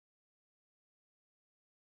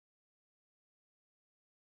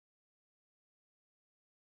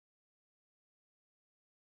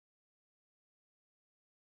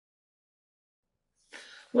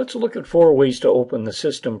Let's look at 4 ways to open the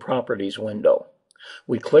System Properties window.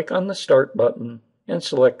 We click on the Start button and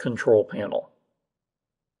select Control Panel.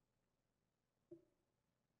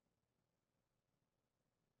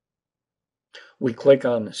 We click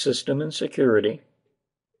on System and Security.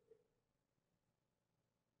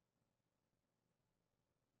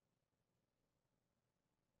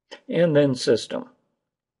 And then System.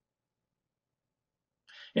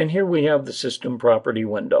 And here we have the System Property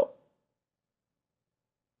window.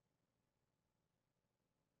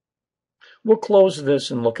 We'll close this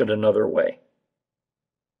and look at another way.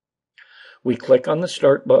 We click on the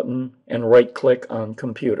Start button and right-click on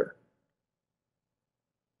Computer.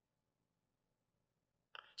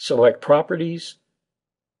 Select Properties,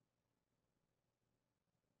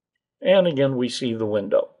 and again we see the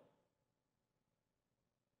window.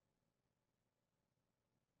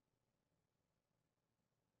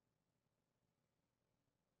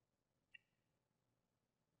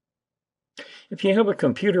 If you have a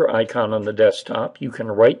computer icon on the desktop, you can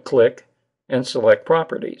right-click and select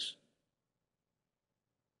Properties.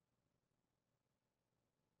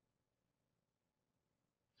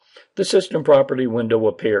 The System Property window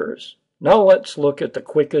appears. Now let's look at the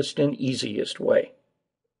quickest and easiest way.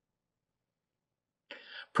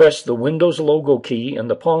 Press the Windows logo key and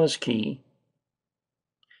the pause key,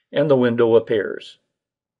 and the window appears.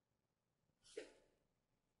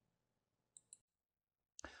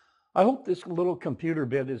 I hope this little computer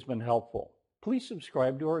bit has been helpful. Please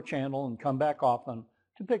subscribe to our channel and come back often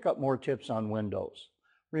to pick up more tips on Windows.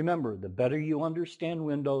 Remember, the better you understand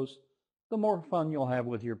Windows, the more fun you'll have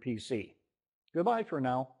with your PC. Goodbye for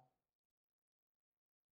now.